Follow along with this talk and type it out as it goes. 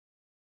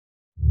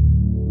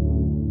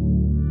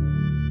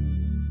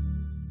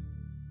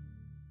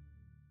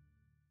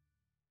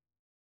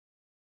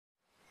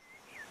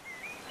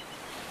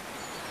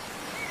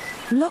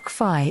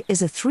BlockFi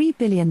is a $3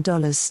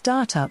 billion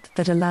startup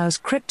that allows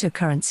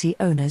cryptocurrency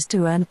owners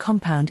to earn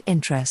compound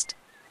interest.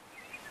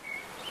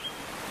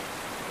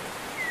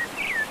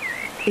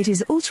 It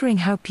is altering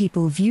how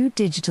people view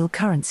digital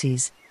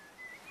currencies.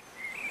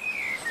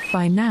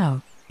 By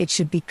now, it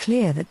should be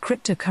clear that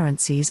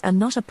cryptocurrencies are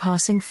not a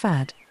passing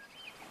fad.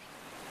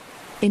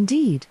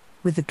 Indeed,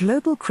 with the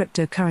global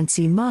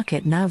cryptocurrency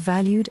market now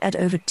valued at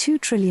over $2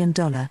 trillion,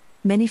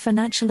 many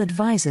financial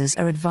advisors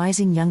are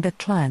advising younger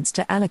clients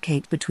to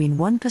allocate between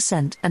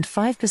 1% and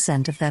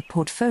 5% of their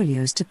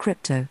portfolios to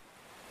crypto.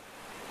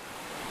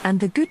 And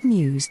the good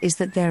news is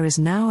that there is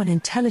now an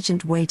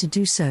intelligent way to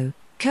do so,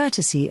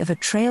 courtesy of a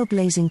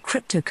trailblazing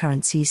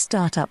cryptocurrency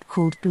startup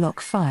called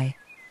BlockFi.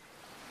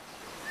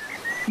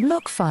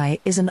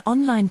 BlockFi is an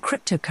online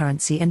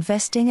cryptocurrency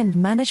investing and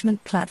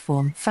management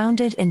platform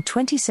founded in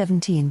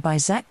 2017 by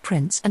Zach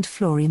Prince and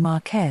Flory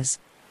Marquez.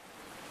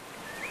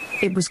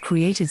 It was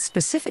created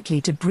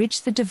specifically to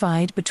bridge the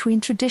divide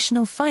between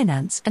traditional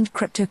finance and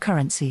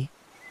cryptocurrency.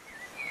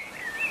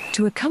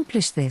 To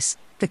accomplish this,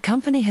 the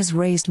company has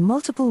raised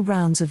multiple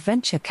rounds of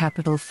venture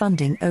capital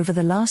funding over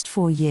the last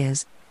 4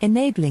 years,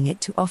 enabling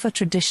it to offer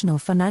traditional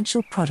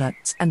financial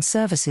products and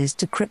services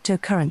to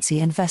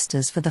cryptocurrency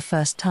investors for the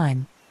first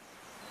time.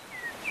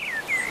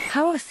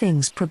 How are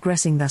things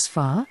progressing thus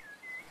far?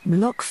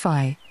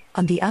 BlockFi,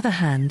 on the other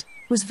hand,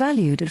 was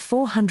valued at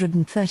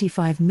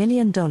 $435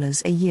 million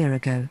a year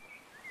ago.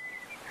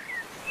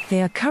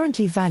 They are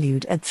currently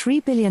valued at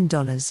 $3 billion,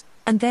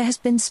 and there has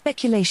been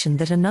speculation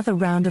that another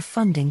round of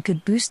funding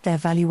could boost their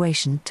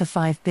valuation to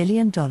 $5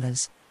 billion.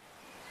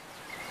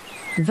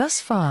 Thus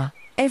far,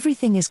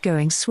 everything is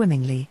going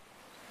swimmingly.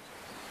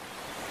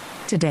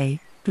 Today,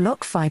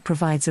 BlockFi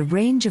provides a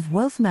range of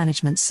wealth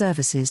management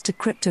services to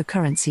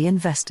cryptocurrency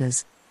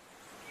investors.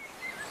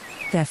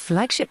 Their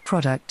flagship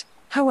product,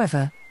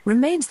 however,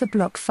 remains the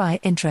BlockFi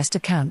Interest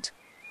Account.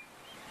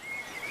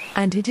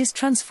 And it is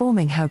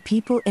transforming how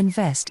people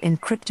invest in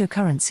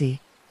cryptocurrency.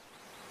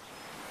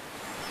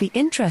 The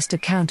Interest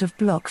Account of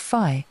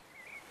BlockFi.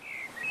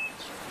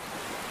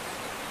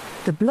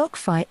 The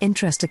BlockFi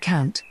Interest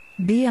Account,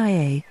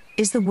 BIA,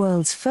 is the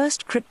world's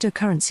first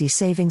cryptocurrency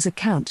savings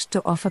account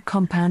to offer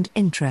compound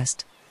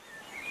interest.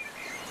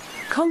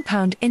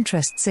 Compound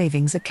interest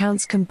savings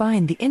accounts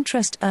combine the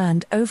interest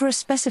earned over a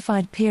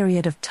specified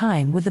period of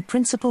time with the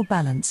principal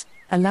balance,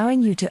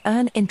 allowing you to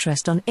earn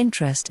interest on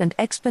interest and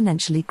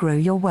exponentially grow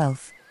your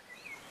wealth.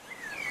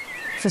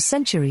 For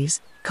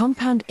centuries,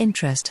 compound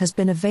interest has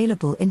been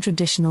available in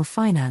traditional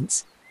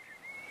finance.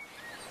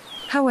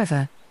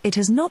 However, it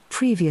has not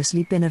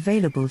previously been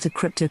available to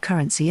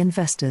cryptocurrency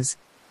investors.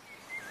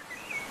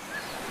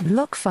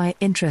 BlockFi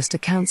interest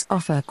accounts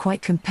offer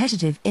quite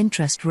competitive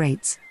interest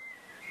rates.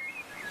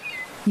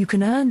 You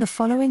can earn the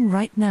following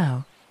right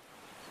now: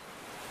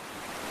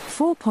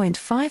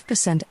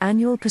 4.5%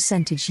 annual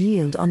percentage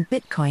yield on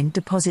Bitcoin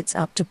deposits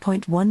up to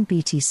 0.1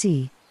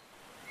 BTC.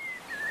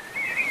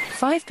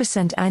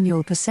 5%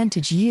 annual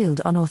percentage yield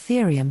on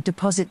Ethereum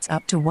deposits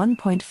up to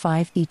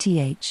 1.5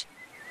 ETH.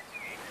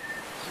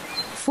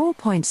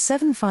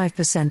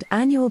 4.75%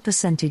 annual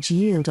percentage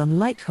yield on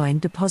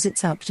Litecoin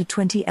deposits up to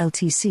 20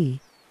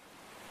 LTC.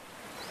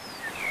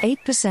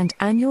 8%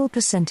 annual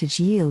percentage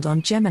yield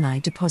on Gemini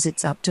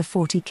deposits up to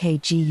 40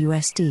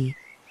 kGUSD.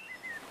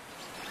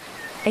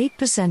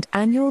 8%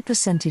 annual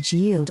percentage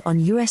yield on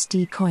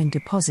USD coin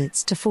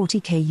deposits to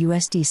 40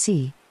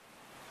 kUSDC.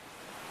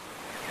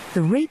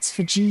 The rates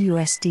for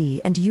GUSD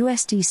and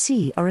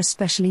USDC are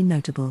especially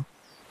notable.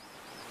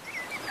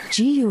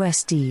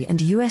 GUSD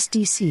and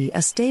USDC are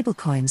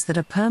stablecoins that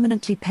are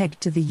permanently pegged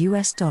to the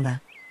US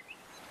dollar.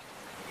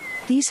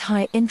 These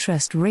high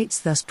interest rates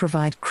thus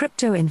provide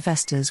crypto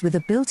investors with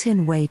a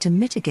built-in way to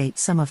mitigate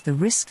some of the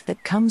risk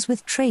that comes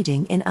with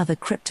trading in other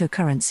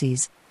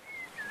cryptocurrencies.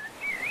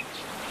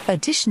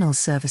 Additional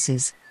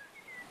services.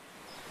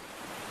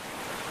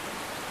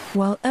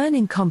 While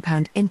earning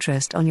compound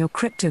interest on your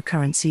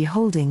cryptocurrency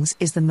holdings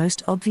is the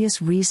most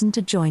obvious reason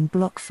to join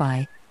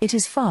BlockFi, it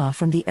is far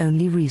from the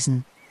only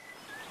reason.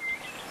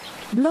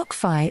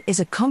 BlockFi is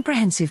a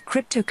comprehensive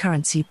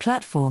cryptocurrency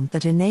platform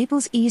that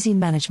enables easy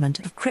management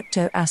of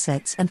crypto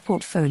assets and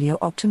portfolio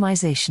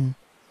optimization.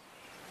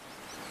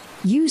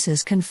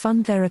 Users can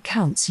fund their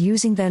accounts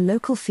using their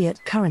local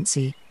fiat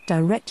currency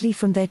directly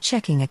from their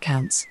checking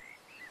accounts.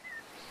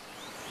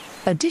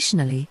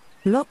 Additionally,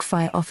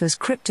 BlockFi offers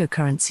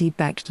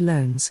cryptocurrency-backed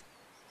loans.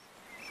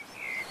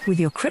 With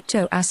your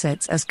crypto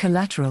assets as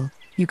collateral,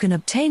 you can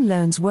obtain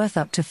loans worth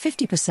up to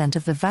 50%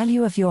 of the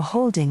value of your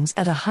holdings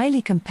at a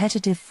highly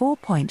competitive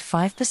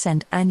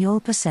 4.5% annual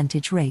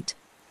percentage rate.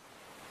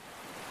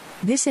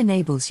 This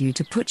enables you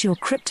to put your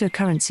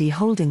cryptocurrency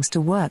holdings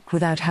to work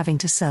without having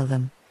to sell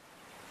them.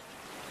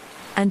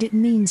 And it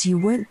means you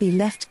won't be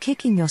left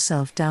kicking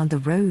yourself down the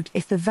road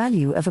if the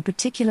value of a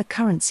particular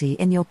currency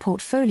in your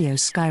portfolio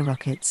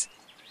skyrockets.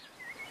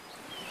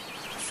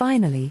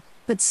 Finally,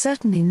 but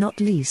certainly not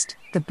least,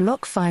 the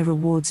BlockFi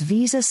Rewards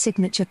Visa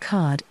Signature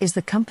Card is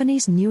the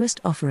company's newest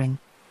offering.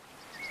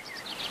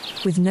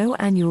 With no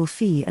annual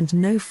fee and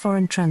no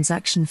foreign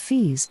transaction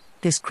fees,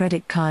 This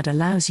credit card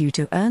allows you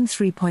to earn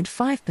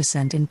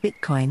 3.5% in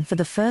Bitcoin for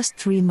the first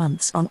 3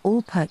 months on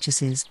all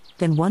purchases,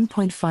 then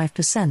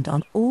 1.5%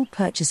 on all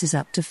purchases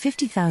up to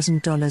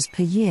 $50,000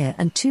 per year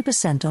and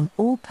 2% on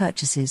all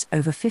purchases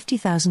over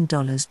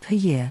 $50,000 per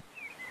year.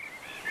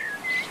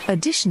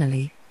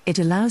 Additionally, it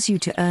allows you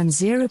to earn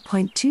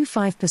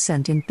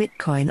 0.25% in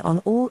Bitcoin on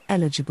all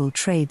eligible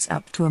trades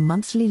up to a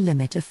monthly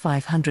limit of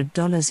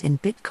 $500 in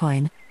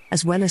Bitcoin,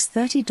 as well as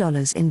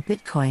 $30 in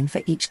Bitcoin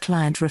for each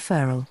client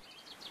referral.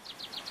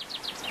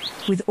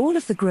 With all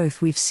of the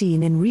growth we've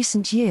seen in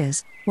recent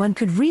years, one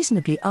could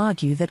reasonably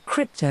argue that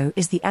crypto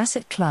is the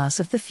asset class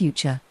of the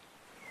future.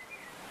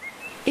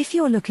 If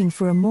you're looking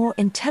for a more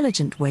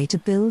intelligent way to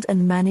build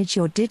and manage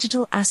your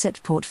digital asset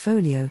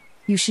portfolio,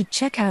 you should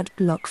check out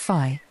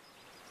BlockFi.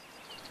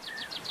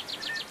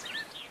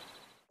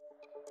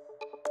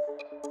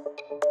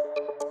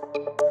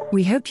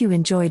 We hope you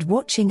enjoyed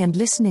watching and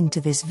listening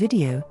to this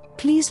video.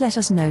 Please let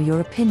us know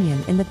your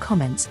opinion in the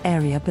comments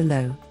area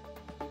below.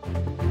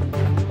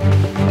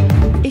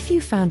 If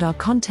you found our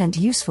content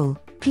useful,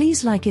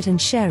 please like it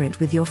and share it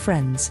with your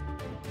friends.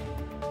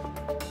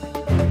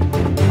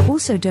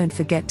 Also, don't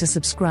forget to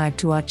subscribe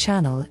to our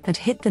channel and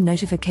hit the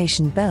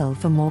notification bell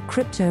for more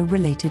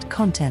crypto-related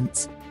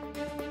contents.